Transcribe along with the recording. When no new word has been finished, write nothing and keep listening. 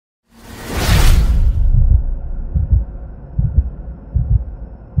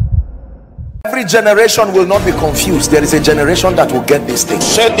Every generation will not be confused. There is a generation that will get these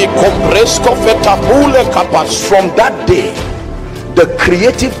things. From that day, the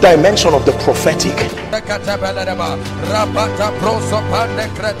creative dimension of the prophetic,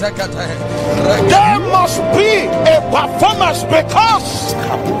 there must be a performance, because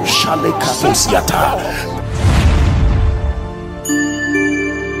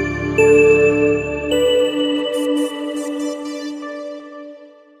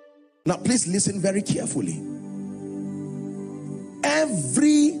now please listen very carefully.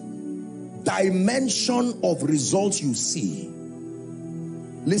 Every dimension of results you see,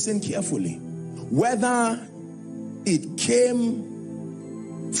 listen carefully, whether it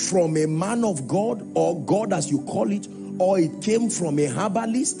came from a man of God, or God as you call it, or it came from a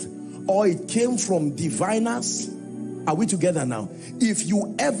herbalist, or it came from diviners. Are we together now? If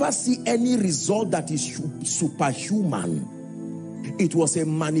you ever see any result that is superhuman, it was a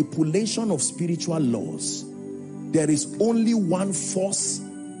manipulation of spiritual laws. There is only one force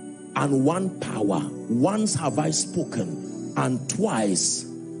and one power. Once have I spoken, and twice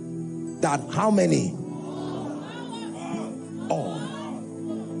that how many? All.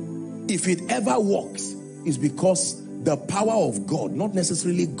 If it ever works, it's because the power of God, not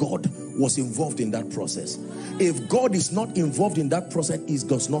necessarily God, was involved in that process. If God is not involved in that process, it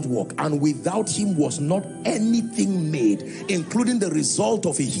does not work. And without him was not anything made, including the result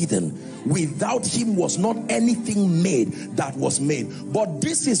of a heathen. Without him was not anything made that was made. But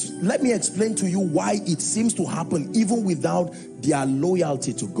this is, let me explain to you why it seems to happen even without their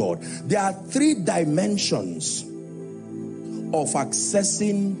loyalty to God. There are three dimensions of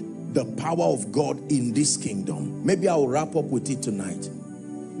accessing the power of God in this kingdom. Maybe I'll wrap up with it tonight.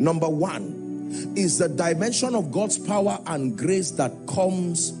 Number one is the dimension of God's power and grace that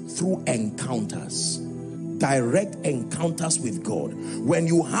comes through encounters. Direct encounters with God. When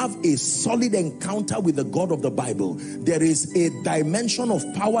you have a solid encounter with the God of the Bible, there is a dimension of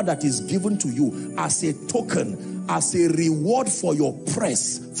power that is given to you as a token, as a reward for your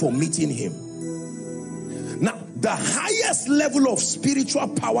press for meeting him. Now, the highest level of spiritual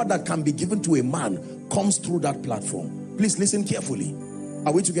power that can be given to a man comes through that platform. Please listen carefully.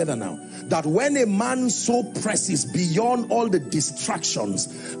 Are we together now? That when a man so presses beyond all the distractions,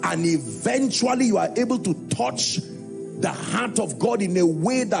 and eventually you are able to touch the heart of God in a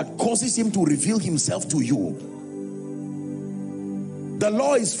way that causes him to reveal himself to you. The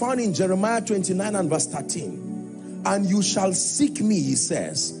law is found in Jeremiah 29 and verse 13. And you shall seek me, he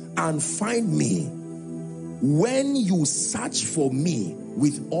says, and find me when you search for me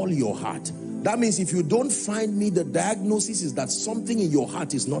with all your heart. That means if you don't find me, the diagnosis is that something in your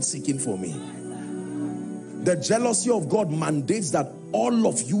heart is not seeking for me. The jealousy of God mandates that all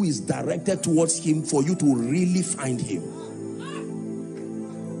of you is directed towards him for you to really find him.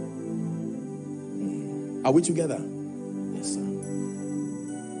 Are we together? Yes, sir.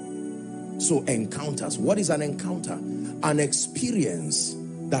 So encounters. What is an encounter? An experience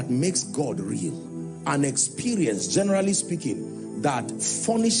that makes God real. An experience, generally speaking, that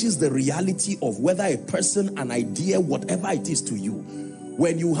furnishes the reality of whether a person, an idea, whatever it is to you.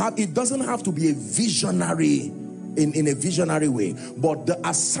 When you have, it doesn't have to be a visionary, in a visionary way, but the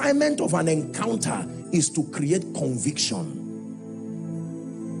assignment of an encounter is to create conviction.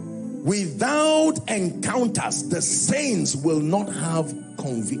 Without encounters, the saints will not have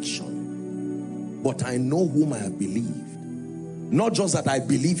conviction. But I know whom I have believed. Not just that I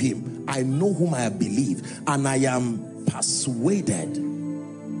believe him, I know whom I have believed, and I am persuaded.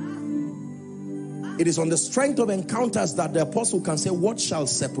 It is on the strength of encounters that the apostle can say, what shall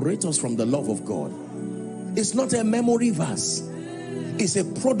separate us from the love of God? It's not a memory verse. It's a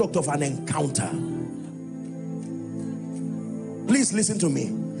product of an encounter. Please listen to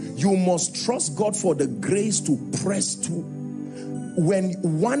me. You must trust God for the grace to press to. When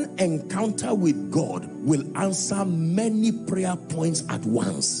one encounter with God will answer many prayer points at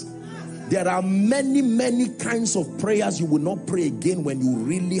once. There are many kinds of prayers you will not pray again when you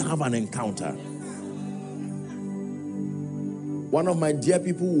really have an encounter. One of my dear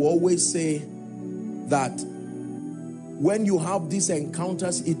people will always say that when you have these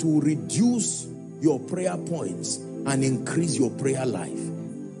encounters, it will reduce your prayer points and increase your prayer life.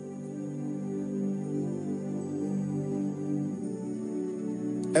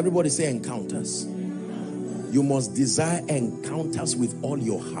 Everybody say encounters. You must desire encounters with all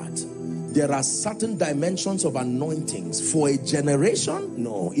your heart. There are certain dimensions of anointings. For a generation,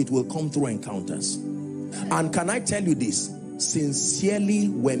 no, it will come through encounters. And can I tell you this? Sincerely,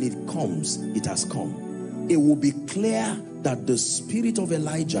 when it comes, it has come. It will be clear that the spirit of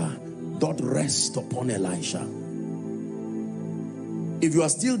Elijah doth rest upon Elisha. If you are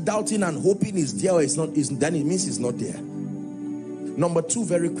still doubting and hoping it's there or it's not, then it means it's not there. Number two,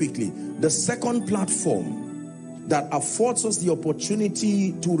 very quickly, the second platform that affords us the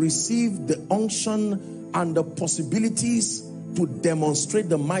opportunity to receive the unction and the possibilities to demonstrate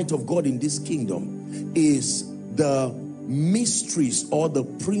the might of God in this kingdom is the mysteries or the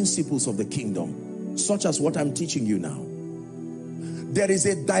principles of the kingdom, such as what I'm teaching you now. There is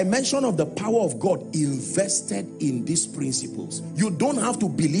a dimension of the power of God invested in these principles. You don't have to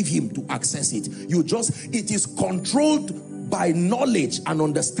believe him to access it. It is controlled by knowledge and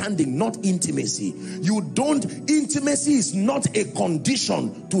understanding, not intimacy. Intimacy is not a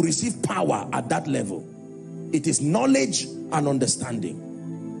condition to receive power at that level. It is knowledge and understanding.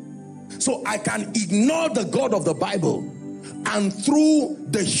 So I can ignore the God of the Bible, and through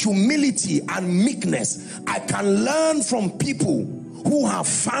the humility and meekness, I can learn from people who have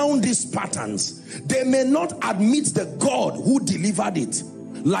found these patterns. They may not admit the God who delivered it,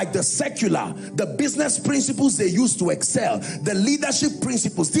 like the secular, the business principles they use to excel, the leadership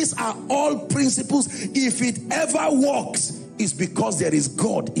principles. These are all principles. If it ever works, it's because there is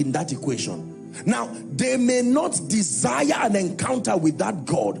God in that equation. Now, they may not desire an encounter with that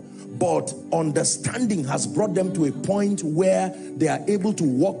God, but understanding has brought them to a point where they are able to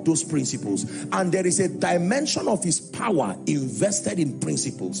walk those principles. And there is a dimension of his power invested in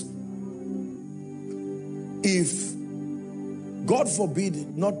principles. If, God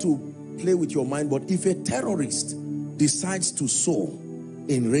forbid, not to play with your mind, but if a terrorist decides to sow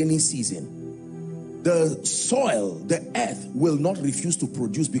in rainy season, the soil, the earth will not refuse to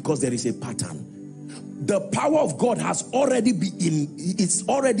produce because there is a pattern. The power of God has already it's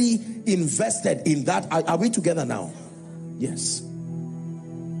already invested in that. Are we together now? Yes.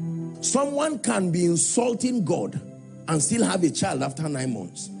 Someone can be insulting God and still have a child after 9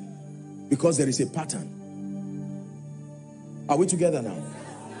 months because there is a pattern. Are we together now?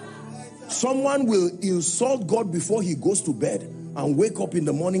 Someone will insult God before he goes to bed and wake up in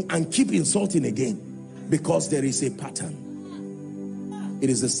the morning and keep insulting again because there is a pattern.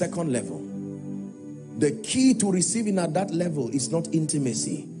 It is the second level. The key to receiving at that level is not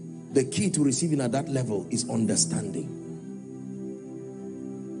intimacy. The key to receiving at that level is understanding.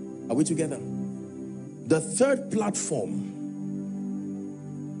 Are we together? The third platform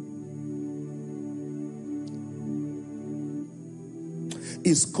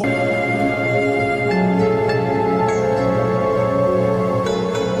is called...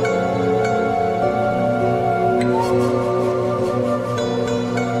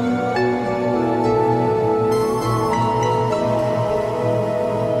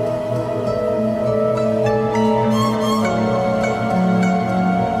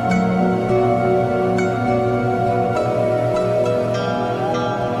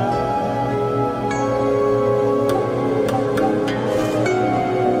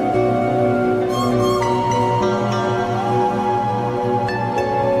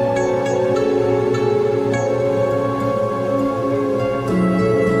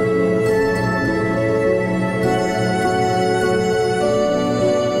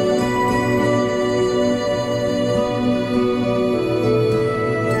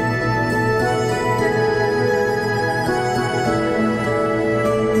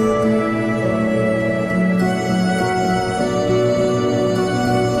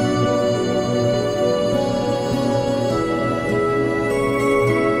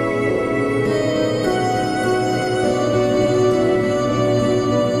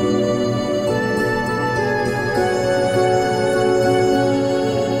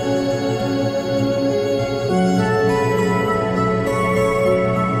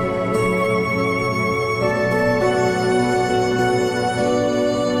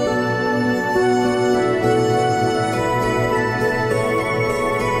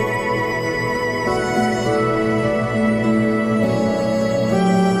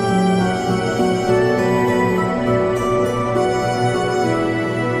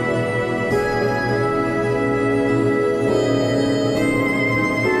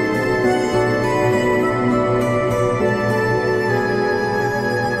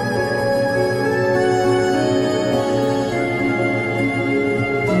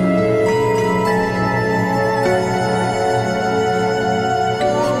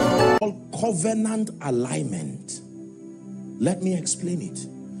 covenant alignment. Let me explain it.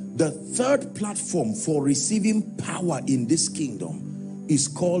 The third platform for receiving power in this kingdom is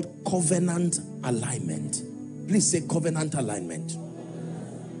called covenant alignment. Please say covenant alignment.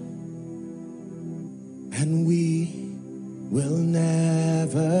 And we will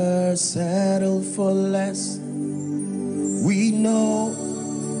never settle for less. We know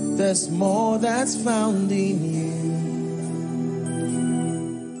there's more that's found in you.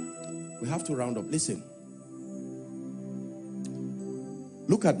 have to round up. Listen.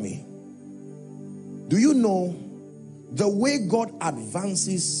 Look at me. Do you know the way God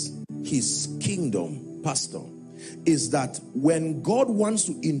advances his kingdom, pastor, is that when God wants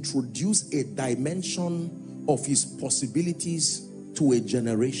to introduce a dimension of his possibilities to a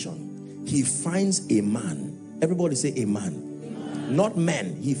generation, he finds a man. Everybody say a man. Not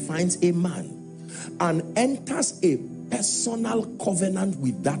men. He finds a man and enters a personal covenant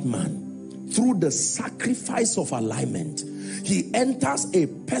with that man through the sacrifice of alignment. He enters a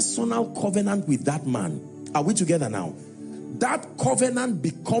personal covenant with that man. Are we together now? That covenant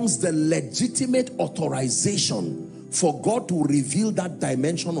becomes the legitimate authorization for God to reveal that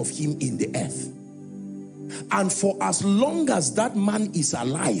dimension of him in the earth. And for as long as that man is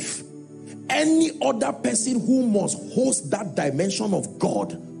alive, any other person who must host that dimension of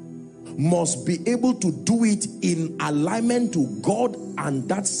God must be able to do it in alignment to God and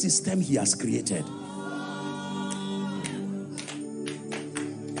that system he has created.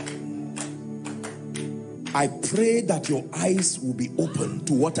 I pray that your eyes will be open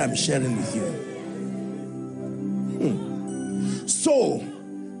to what I'm sharing with you. So,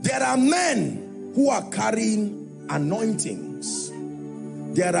 there are men who are carrying anointings.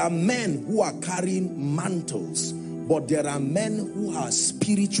 There are men who are carrying mantles. But there are men who are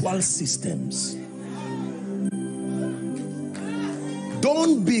spiritual systems.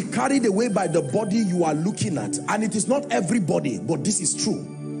 Don't be carried away by the body you are looking at. And it is not everybody, but this is true.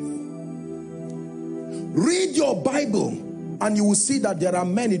 Read your Bible and you will see that there are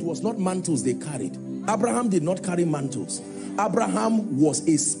men, it was not mantles they carried. Abraham did not carry mantles. Abraham was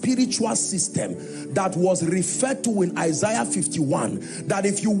a spiritual system that was referred to in Isaiah 51, that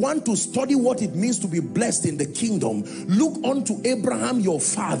if you want to study what it means to be blessed in the kingdom, look unto Abraham your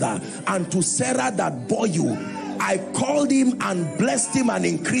father and to Sarah that bore you. I called him and blessed him and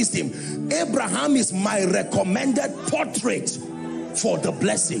increased him. Abraham is my recommended portrait for the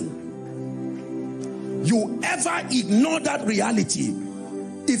blessing. You ever ignore that reality,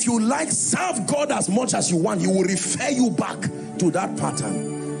 if you like, serve God as much as you want, he will refer you back to that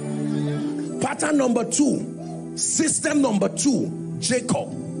pattern. Pattern number 2, system number 2,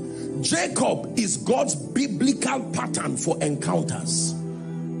 Jacob. Jacob is God's biblical pattern for encounters.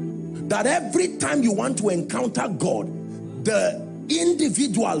 That every time you want to encounter God, the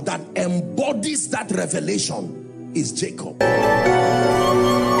individual that embodies that revelation is Jacob.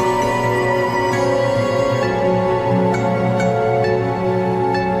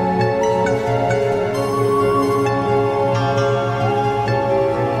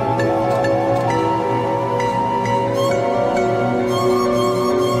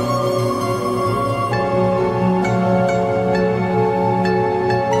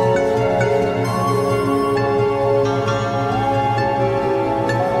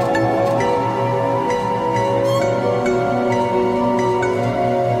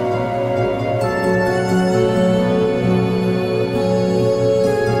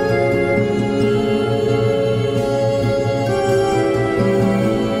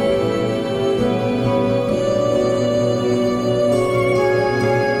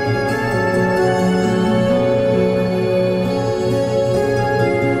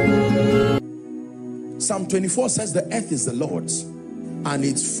 Psalm 24 says the earth is the Lord's and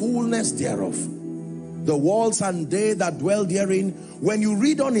its fullness thereof, the walls and they that dwell therein. When you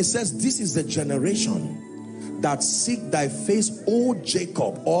read on, it says, this is the generation that seek thy face, O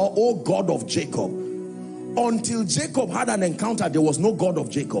Jacob, or O God of Jacob. Until Jacob had an encounter, there was no God of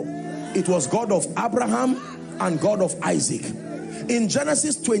Jacob. It was God of Abraham and God of Isaac. In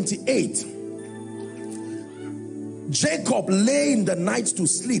Genesis 28, Jacob lay in the night to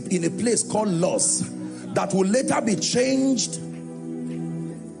sleep in a place called Luz, that will later be changed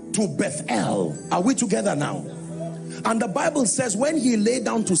to Bethel. Are we together now? And the Bible says when he lay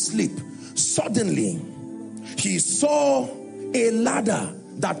down to sleep, suddenly he saw a ladder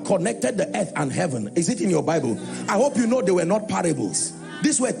that connected the earth and heaven. Is it in your Bible? I hope you know they were not parables.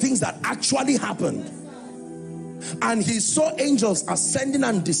 These were things that actually happened. And he saw angels ascending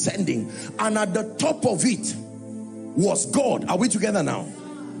and descending, and at the top of it was God. Are we together now?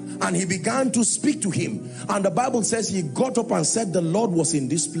 And he began to speak to him, and the Bible says he got up and said, the Lord was in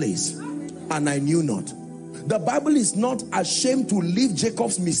this place and I knew not. The Bible is not ashamed to leave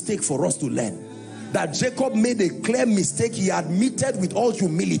Jacob's mistake for us to learn. That Jacob made a clear mistake. He admitted with all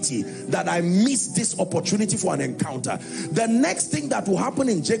humility that I missed this opportunity for an encounter. The next thing that will happen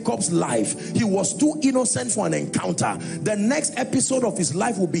in Jacob's life, he was too innocent for an encounter. The next episode of his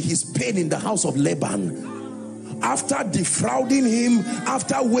life will be his pain in the house of Laban. After defrauding him,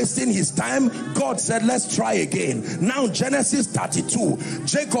 after wasting his time, God said, let's try again. Now Genesis 32,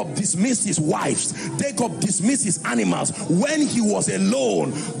 Jacob dismissed his wives, Jacob dismissed his animals. When he was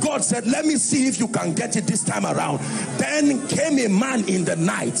alone, God said, let me see if you can get it this time around. Then came a man in the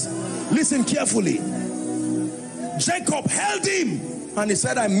night. Listen carefully. Jacob held him and he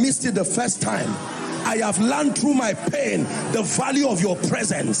said, I missed it the first time. I have learned through my pain the value of your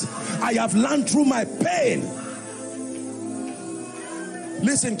presence. I have learned through my pain.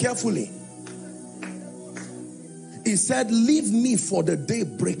 Listen carefully. He said, leave me, for the day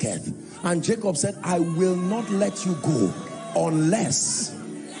breaketh. And Jacob said, I will not let you go unless.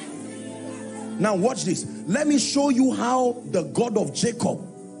 Now watch this. Let me show you how the God of Jacob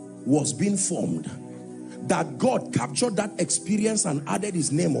was being formed. That God captured that experience and added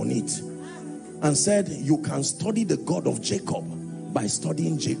his name on it and said, you can study the God of Jacob by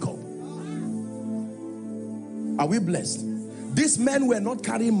studying Jacob. Are we blessed? These men were not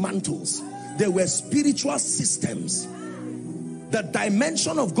carrying mantles. They were spiritual systems. The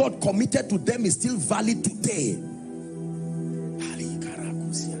dimension of God committed to them is still valid today.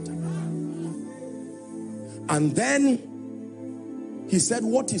 And then he said,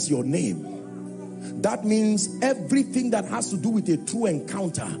 what is your name? That means everything that has to do with a true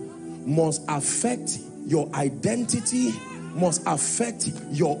encounter must affect your identity, must affect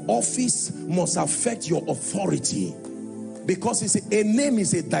your office, must affect your authority. Because it's a name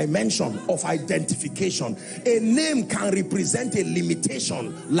is a dimension of identification. A name can represent a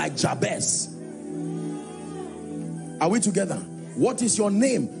limitation, like Jabez. Are we together? What is your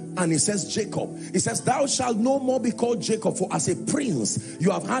name? And he says Jacob. He says, thou shalt no more be called Jacob, for as a prince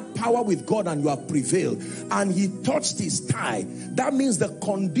you have had power with God and you have prevailed. And he touched his thigh. That means the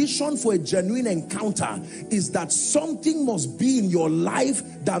condition for a genuine encounter is that something must be in your life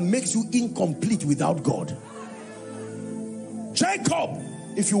that makes you incomplete without God. Jacob,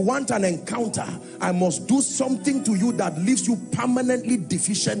 if you want an encounter, I must do something to you that leaves you permanently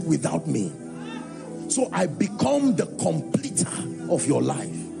deficient without me. So I become the completer of your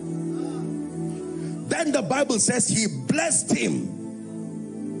life. Then the Bible says he blessed him,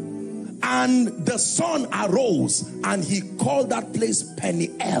 and the sun arose, and he called that place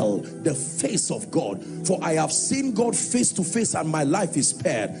Peniel, the face of God. For I have seen God face to face, and my life is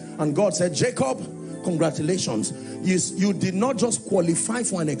spared. And God said, Jacob, congratulations. You did not just qualify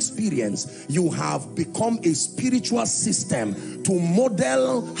for an experience, you have become a spiritual system to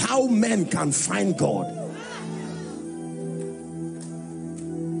model how men can find God.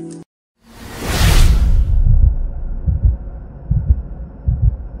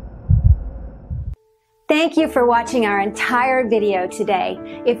 Thank you for watching our entire video today.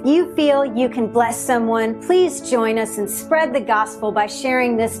 If you feel you can bless someone, please join us and spread the gospel by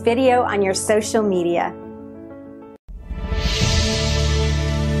sharing this video on your social media.